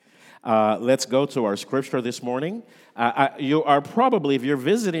Let's go to our scripture this morning. You are probably, if you're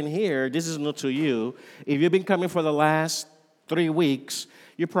visiting here, this is new to you. If you've been coming for the last 3 weeks,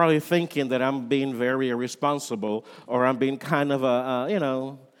 you're probably thinking that I'm being very irresponsible or I'm being kind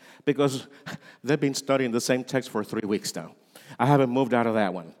of because they've been studying the same text for 3 weeks now. I haven't moved out of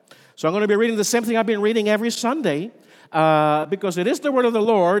that one. So I'm going to be reading the same thing I've been reading every Sunday because it is the word of the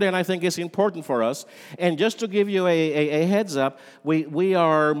Lord, and I think it's important for us. And just to give you a heads up, we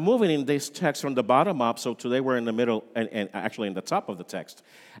are moving in this text from the bottom up, so today we're in the middle and actually in the top of the text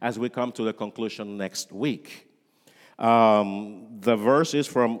as we come to the conclusion next week. The verse is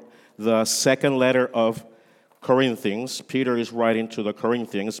from the second letter of Corinthians. Peter is writing to the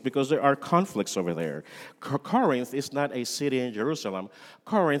Corinthians because there are conflicts over there. Corinth is not a city in Jerusalem.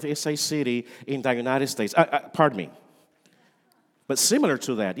 Corinth is a city in the United States. Pardon me. But similar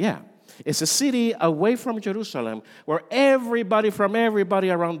to that, yeah. It's a city away from Jerusalem where everybody from everybody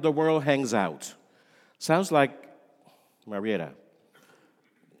around the world hangs out. Sounds like Marietta.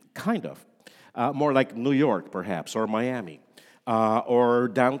 Kind of. More like New York, perhaps, or Miami. Or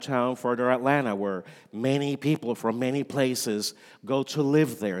downtown further Atlanta, where many people from many places go to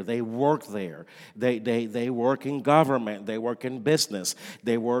live there. They work there. They work in government. They work in business.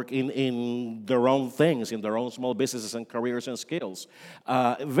 They work in their own things, in their own small businesses and careers and skills.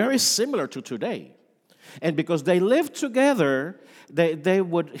 Very similar to today. And because they live together, they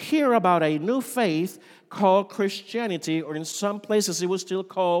would hear about a new faith called Christianity, or in some places it was still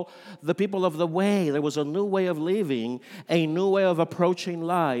called the people of the way. There was a new way of living, a new way of approaching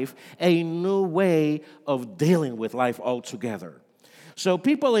life, a new way of dealing with life altogether. So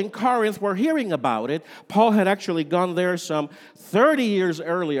people in Corinth were hearing about it. Paul had actually gone there some 30 years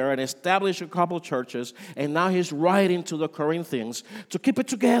earlier and established a couple churches, and now he's writing to the Corinthians to keep it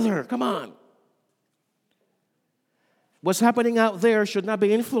together. Come on. What's happening out there should not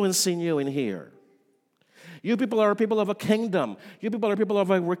be influencing you in here. You people are people of a kingdom. You people are people of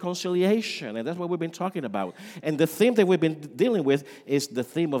a reconciliation, and that's what we've been talking about. And the theme that we've been dealing with is the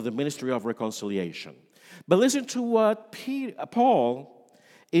theme of the ministry of reconciliation. But listen to what Paul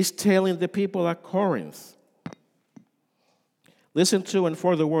is telling the people at Corinth. Listen to and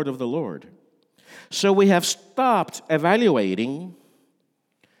for the word of the Lord. So we have stopped evaluating,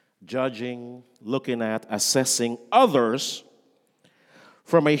 judging, looking at, assessing others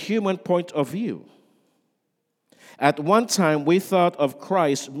from a human point of view. At one time, we thought of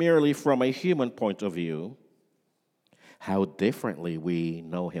Christ merely from a human point of view. How differently we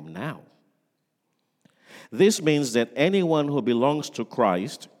know him now. This means that anyone who belongs to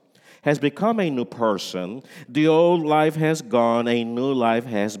Christ has become a new person. The old life has gone, a new life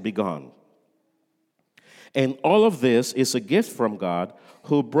has begun. And all of this is a gift from God,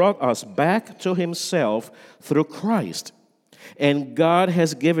 who brought us back to himself through Christ. And God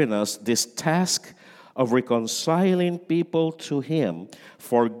has given us this task of reconciling people to him.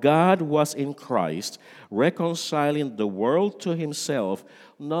 For God was in Christ, reconciling the world to himself,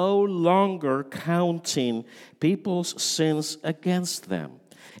 no longer counting people's sins against them.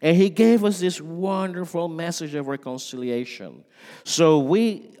 And he gave us this wonderful message of reconciliation. So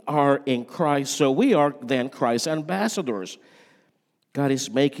we are in Christ, so we are then Christ's ambassadors. God is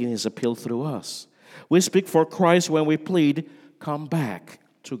making his appeal through us. We speak for Christ when we plead, come back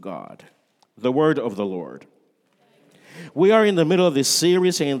to God. The word of the Lord. We are in the middle of this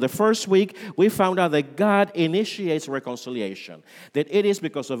series, and in the first week, we found out that God initiates reconciliation. That it is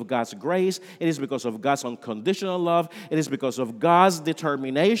because of God's grace, it is because of God's unconditional love, it is because of God's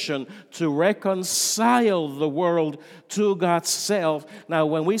determination to reconcile the world to God's self. Now,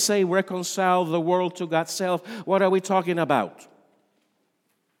 when we say reconcile the world to God's self, what are we talking about?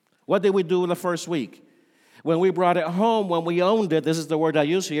 What did we do in the first week? When we brought it home, when we owned it, this is the word I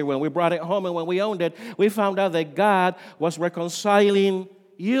use here, when we brought it home and when we owned it, we found out that God was reconciling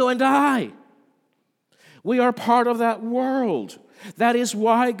you and I. We are part of that world. That is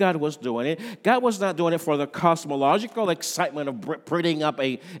why God was doing it. God was not doing it for the cosmological excitement of bringing up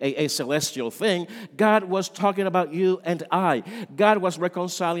a celestial thing. God was talking about you and I. God was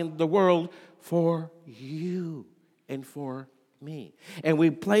reconciling the world for you and for me. And we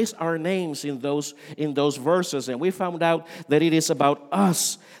place our names in those verses, and we found out that it is about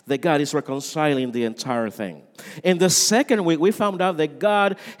us that God is reconciling the entire thing. In the second week, we found out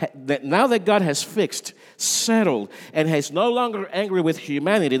that now that God has fixed, settled, and is no longer angry with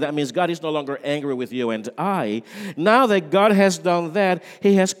humanity, that means God is no longer angry with you and I. Now that God has done that,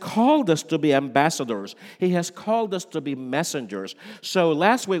 he has called us to be ambassadors. He has called us to be messengers. So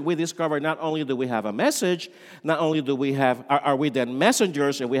last week we discovered not only do we have a message, not only do we have, are we then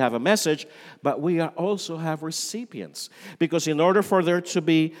messengers and we have a message, but we also have recipients. Because in order for there to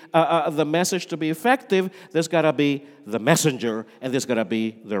be the message to be effective, there's got to be the messenger and there's got to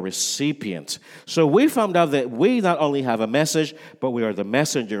be the recipient. So we found out that we not only have a message, but we are the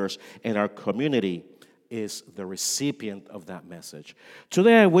messengers, and our community is the recipient of that message.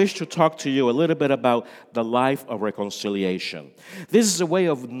 Today I wish to talk to you a little bit about the life of reconciliation. This is a way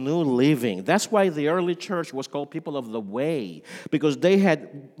of new living. That's why the early church was called people of the way, because they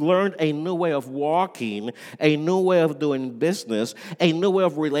had learned a new way of walking, a new way of doing business, a new way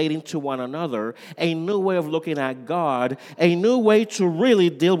of relating to one another, a new way of looking at God, a new way to really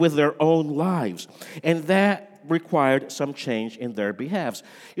deal with their own lives. And that required some change in their behalves.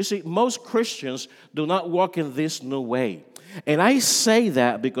 You see, most Christians do not walk in this new way. And I say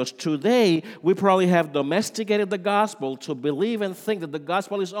that because today we probably have domesticated the gospel to believe and think that the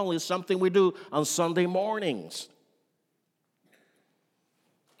gospel is only something we do on Sunday mornings.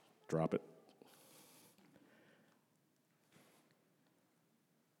 Drop it.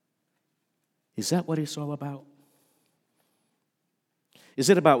 Is that what it's all about? Is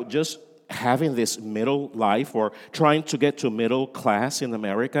it about just having this middle life or trying to get to middle class in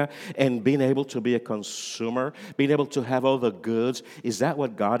America and being able to be a consumer, being able to have all the goods? Is that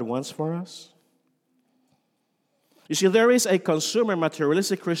what God wants for us? You see, there is a consumer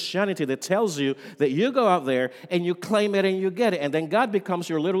materialistic Christianity that tells you that you go out there and you claim it and you get it, and then God becomes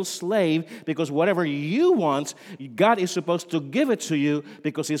your little slave because whatever you want, God is supposed to give it to you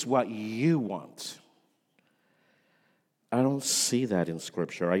because it's what you want. I don't see that in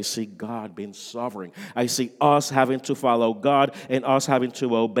Scripture. I see God being sovereign. I see us having to follow God and us having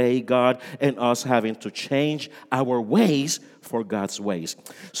to obey God and us having to change our ways for God's ways.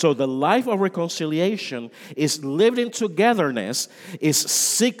 So the life of reconciliation is lived in togetherness, is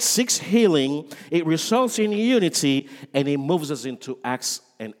seeks healing, it results in unity, and it moves us into acts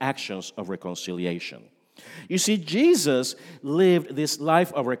and actions of reconciliation. You see, Jesus lived this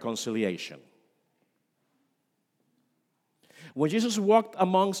life of reconciliation. When Jesus walked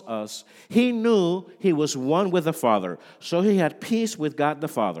amongst us, he knew he was one with the Father. So he had peace with God the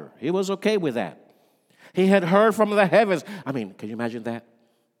Father. He was okay with that. He had heard from the heavens. I mean, can you imagine that?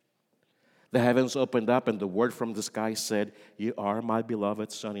 The heavens opened up and the word from the sky said, "You are my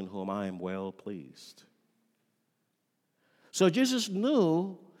beloved Son in whom I am well pleased." So Jesus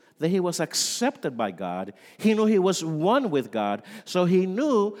knew that he was accepted by God. He knew he was one with God. So he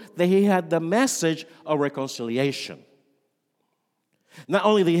knew that he had the message of reconciliation. Not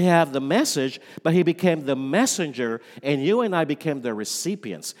only did he have the message, but he became the messenger, and you and I became the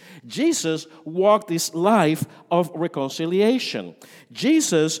recipients. Jesus walked this life of reconciliation.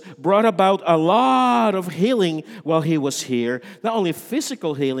 Jesus brought about a lot of healing while he was here, not only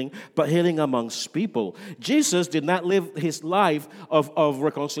physical healing, but healing amongst people. Jesus did not live his life of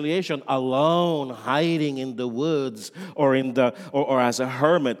reconciliation alone, hiding in the woods or as a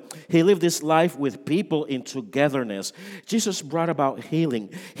hermit. He lived this life with people in togetherness. Jesus brought about healing.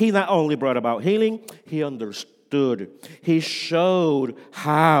 He not only brought about healing, he understood. He showed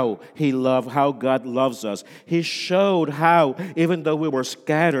how how God loves us. He showed how, even though we were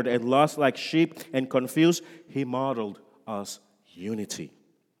scattered and lost like sheep and confused, he modeled us unity.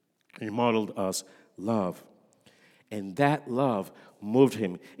 He modeled us love. And that love moved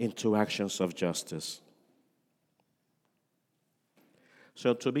him into actions of justice.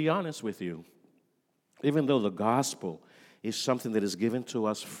 So to be honest with you, even though the gospel is something that is given to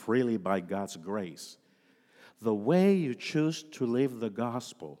us freely by God's grace, the way you choose to live the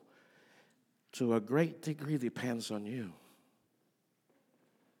gospel to a great degree depends on you.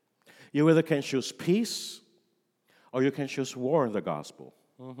 You either can choose peace or you can choose war in the gospel.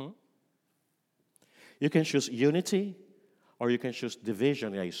 You can choose unity or you can choose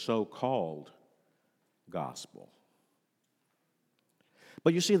division in a so-called gospel.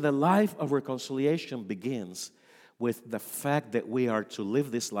 But you see, the life of reconciliation begins with the fact that we are to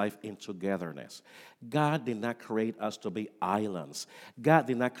live this life in togetherness. God did not create us to be islands. God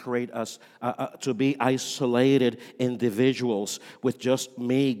did not create us to be isolated individuals with just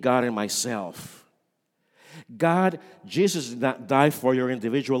me, God, and myself. Jesus did not die for your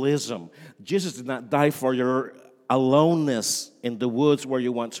individualism. Jesus did not die for your aloneness in the woods where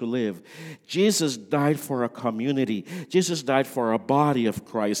you want to live. Jesus died for a community. Jesus died for a body of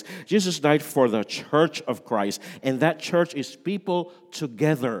Christ. Jesus died for the church of Christ. And that church is people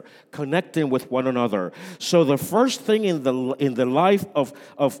together, connecting with one another. So the first thing in the life of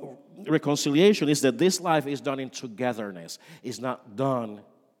reconciliation is that this life is done in togetherness. It's not done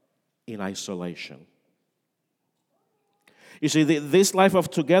in isolation. You see, this life of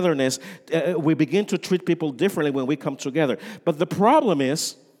togetherness, we begin to treat people differently when we come together. But the problem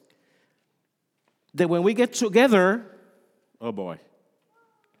is that when we get together, oh boy,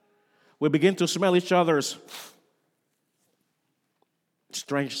 we begin to smell each other's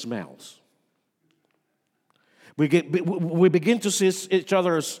strange smells. We begin to see each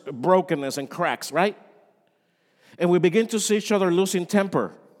other's brokenness and cracks, right? And we begin to see each other losing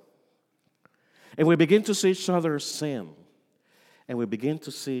temper. And we begin to see each other's sin. And we begin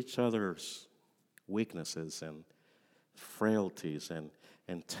to see each other's weaknesses and frailties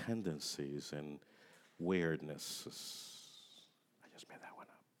and tendencies and weirdnesses. I just made that one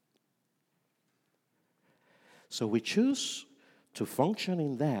up. So we choose to function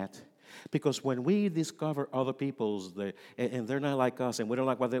in that because when we discover other people's, and they're not like us, and we don't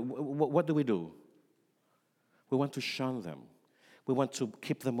like what do? We want to shun them. We want to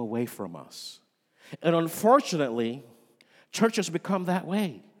keep them away from us. And unfortunately, churches become that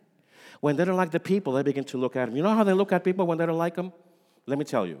way. When they don't like the people, they begin to look at them. You know how they look at people when they don't like them? Let me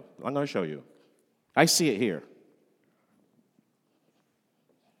tell you. I'm going to show you. I see it here.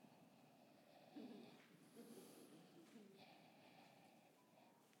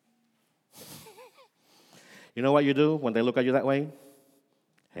 You know what you do when they look at you that way?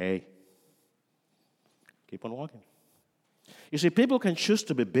 Hey, keep on walking. You see, people can choose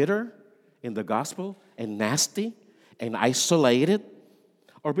to be bitter in the gospel and nasty and isolated,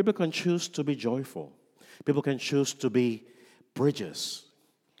 or people can choose to be joyful. People can choose to be bridges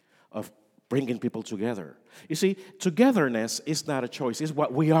of bringing people together. You see, togetherness is not a choice. It's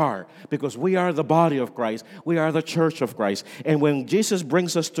what we are, because we are the body of Christ. We are the church of Christ. And when Jesus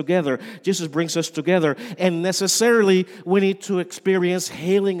brings us together, and necessarily we need to experience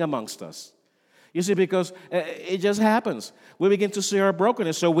healing amongst us. You see, because it just happens. We begin to see our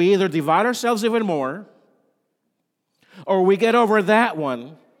brokenness. So we either divide ourselves even more, or we get over that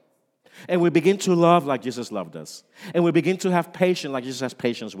one, and we begin to love like Jesus loved us. And we begin to have patience like Jesus has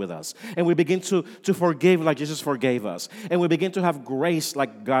patience with us. And we begin to forgive like Jesus forgave us. And we begin to have grace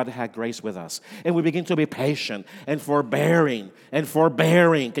like God had grace with us. And we begin to be patient and forbearing.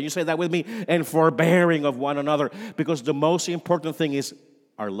 Can you say that with me? And forbearing of one another. Because the most important thing is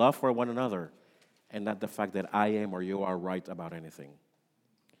our love for one another, and not the fact that I am or you are right about anything.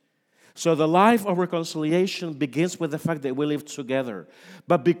 So the life of reconciliation begins with the fact that we live together.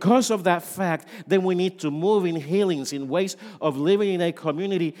 But because of that fact, then we need to move in healings, in ways of living in a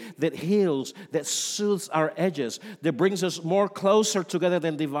community that heals, that soothes our edges, that brings us more closer together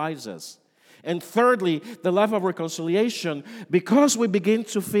than divides us. And thirdly, the life of reconciliation, because we begin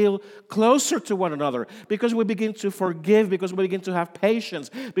to feel closer to one another, because we begin to forgive, because we begin to have patience,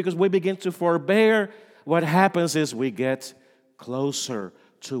 because we begin to forbear, what happens is we get closer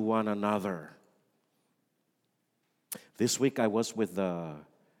to one another. This week I was with the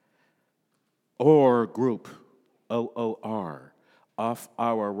OR group, OOR, of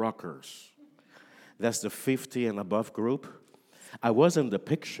our rockers. That's the 50 and above group. I was in the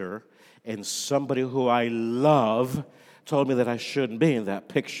picture, and somebody who I love told me that I shouldn't be in that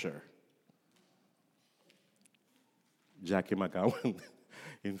picture. Jackie McGowan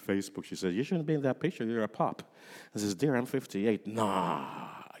in Facebook, she said, "You shouldn't be in that picture, you're a pop." I says, "Dear, I'm 58.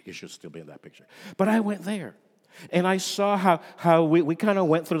 Nah, you should still be in that picture." But I went there, and I saw how we kind of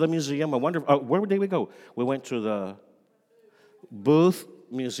went through the museum. I wonder, where did we go? We went to the Booth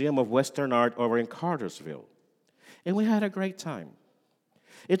Museum of Western Art over in Cartersville, and we had a great time.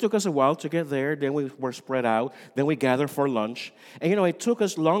 It took us a while to get there. Then we were spread out. Then we gathered for lunch. And, it took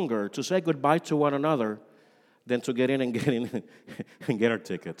us longer to say goodbye to one another than to get in and get our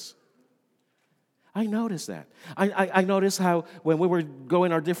tickets. I noticed that. I noticed how when we were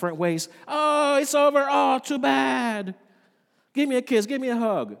going our different ways, "Oh, it's over. Oh, too bad. Give me a kiss. Give me a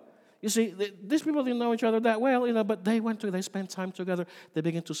hug." You see, these people didn't know each other that well, but they spent time together. They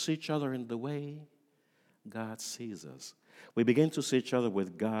began to see each other in the way God sees us. We begin to see each other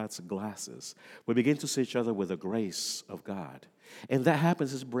with God's glasses. We begin to see each other with the grace of God. And that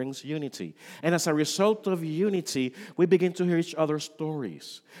happens, it brings unity. And as a result of unity, we begin to hear each other's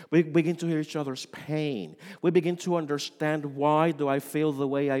stories. We begin to hear each other's pain. We begin to understand, why do I feel the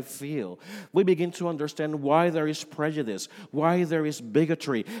way I feel? We begin to understand why there is prejudice, why there is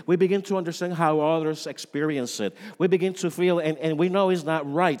bigotry. We begin to understand how others experience it. We begin to feel, and we know it's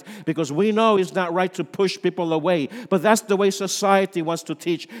not right, because we know it's not right to push people away. But that's the way society wants to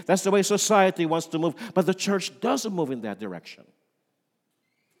teach. That's the way society wants to move. But the church doesn't move in that direction.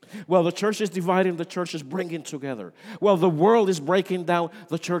 Well, the church is dividing, the church is bringing together. Well, the world is breaking down,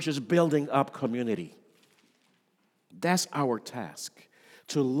 the church is building up community. That's our task,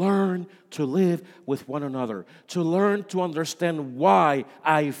 to learn to live with one another, to learn to understand why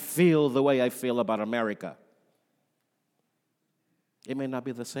I feel the way I feel about America. It may not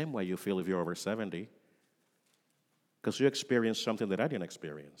be the same way you feel if you're over 70, because you experienced something that I didn't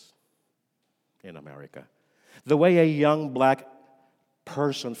experience in America. The way a young black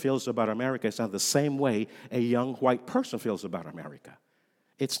person feels about America is not the same way a young white person feels about America.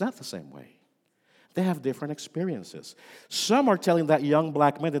 It's not the same way. They have different experiences. Some are telling that young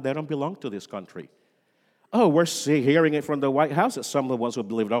black man that they don't belong to this country. Oh, we're hearing it from the White House that some of the ones who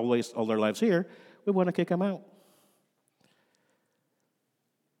have lived all their lives here, we want to kick them out.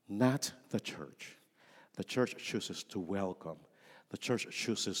 Not the church. The church chooses to welcome. The church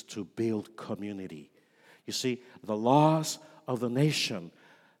chooses to build community. You see, the laws of the nation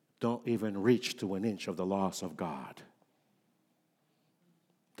don't even reach to an inch of the laws of God.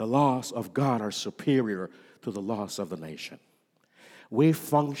 The laws of God are superior to the laws of the nation. We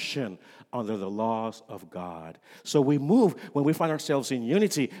function under the laws of God. So we move, when we find ourselves in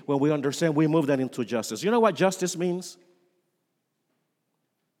unity, when we understand, we move that into justice. You know what justice means?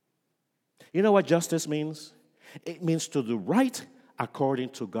 You know what justice means? It means to do right according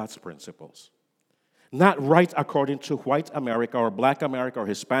to God's principles. Not right according to white America or black America or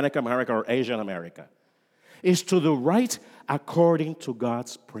Hispanic America or Asian America. It's to do right according to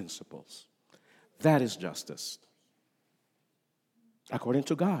God's principles. That is justice. According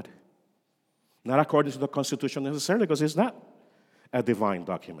to God. Not according to the Constitution necessarily, because it's not a divine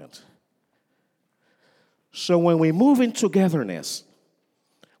document. So when we move in togetherness,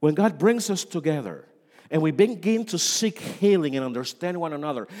 when God brings us together, and we begin to seek healing and understand one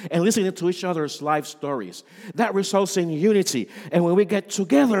another and listening to each other's life stories, that results in unity. And when we get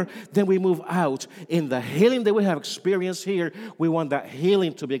together, then we move out in the healing that we have experienced here. We want that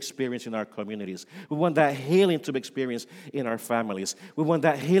healing to be experienced in our communities. We want that healing to be experienced in our families. We want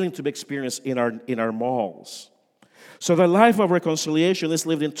that healing to be experienced in our malls. So the life of reconciliation is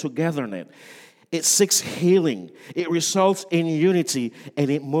lived in togetherness. It seeks healing. It results in unity, and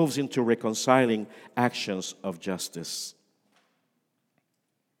it moves into reconciling actions of justice.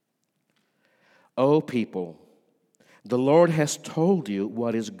 O people, the Lord has told you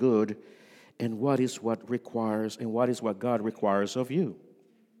what is good and what is what God requires of you.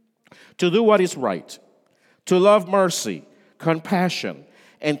 To do what is right, to love mercy, compassion,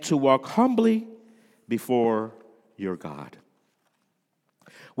 and to walk humbly before your God.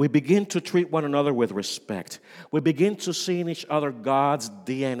 We begin to treat one another with respect. We begin to see in each other God's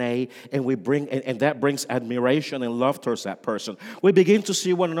DNA, and that brings admiration and love towards that person. We begin to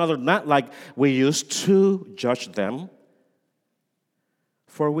see one another not like we used to judge them,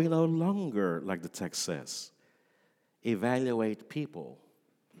 for we no longer, like the text says, evaluate people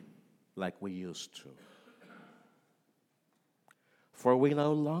like we used to. For we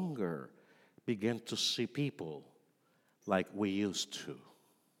no longer begin to see people like we used to.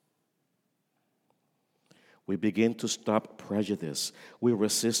 We begin to stop prejudice. We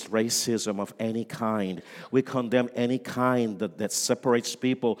resist racism of any kind. We condemn any kind that separates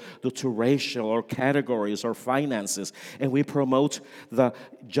people due to racial or categories or finances. And we promote the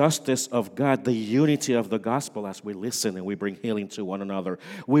justice of God, the unity of the gospel as we listen and we bring healing to one another.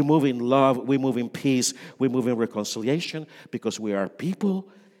 We move in love. We move in peace. We move in reconciliation because we are a people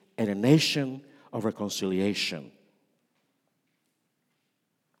and a nation of reconciliation.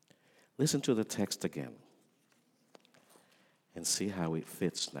 Listen to the text again and see how it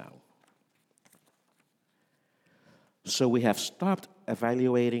fits now. So we have stopped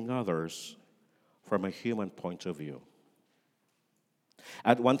evaluating others from a human point of view.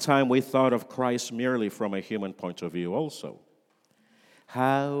 At one time, we thought of Christ merely from a human point of view also.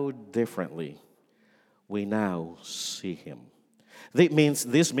 How differently we now see him.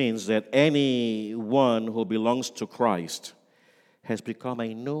 This means that anyone who belongs to Christ has become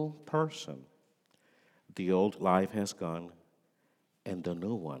a new person. The old life has gone, and the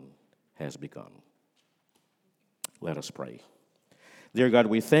new one has begun. Let us pray. Dear God,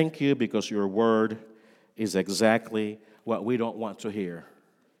 we thank you because your word is exactly what we don't want to hear.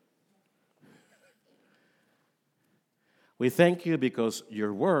 We thank you because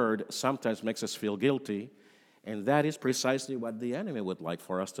your word sometimes makes us feel guilty, and that is precisely what the enemy would like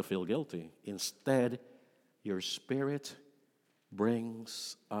for us to feel guilty. Instead, your spirit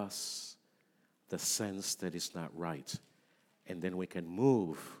brings us the sense that it's not right. And then we can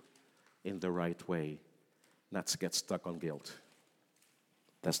move in the right way, not to get stuck on guilt.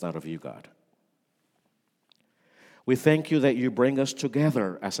 That's not of you, God. We thank you that you bring us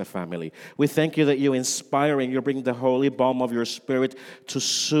together as a family. We thank you that you inspire and you bring the holy balm of your spirit to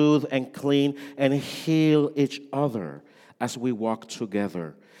soothe and clean and heal each other as we walk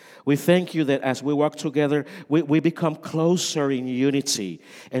together. We thank you that as we walk together, we become closer in unity.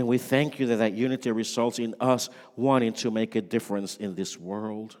 And we thank you that that unity results in us wanting to make a difference in this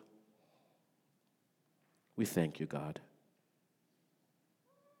world. We thank you, God.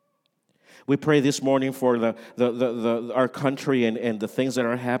 We pray this morning for our country and the things that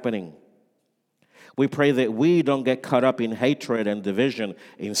are happening. We pray that we don't get caught up in hatred and division,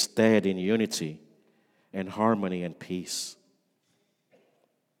 instead in unity and harmony and peace.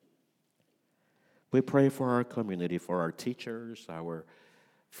 We pray for our community, for our teachers, our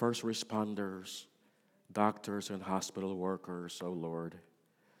first responders, doctors and hospital workers, oh Lord.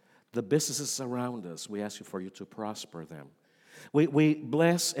 The businesses around us, we ask you for you to prosper them. We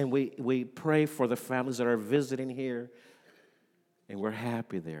bless and we pray for the families that are visiting here, and we're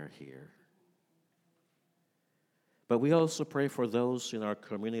happy they're here. But we also pray for those in our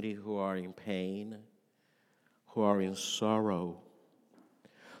community who are in pain, who are in sorrow,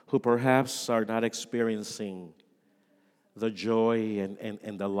 who perhaps are not experiencing the joy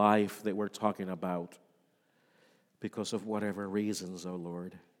and the life that we're talking about because of whatever reasons, oh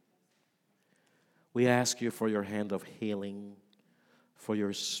Lord. We ask you for your hand of healing, for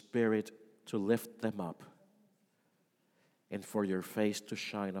your Spirit to lift them up, and for your face to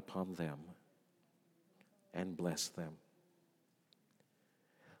shine upon them and bless them.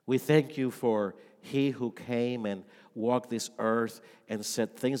 We thank you for He who came and walked this earth and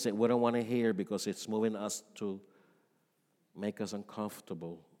said things that we don't want to hear because it's moving us to make us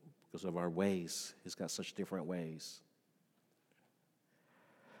uncomfortable because of our ways. He's got such different ways.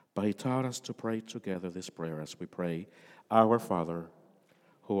 But He taught us to pray together this prayer as we pray, Our Father,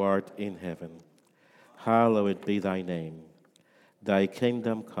 who art in heaven, hallowed be thy name. Thy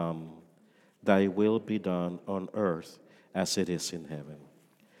kingdom come, thy will be done on earth as it is in heaven.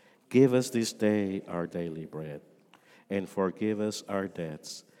 Give us this day our daily bread, and forgive us our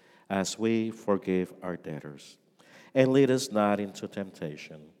debts, as we forgive our debtors. And lead us not into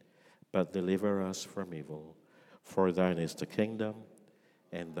temptation, but deliver us from evil. For thine is the kingdom,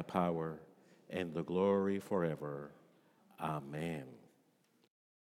 and the power, and the glory forever. Amen.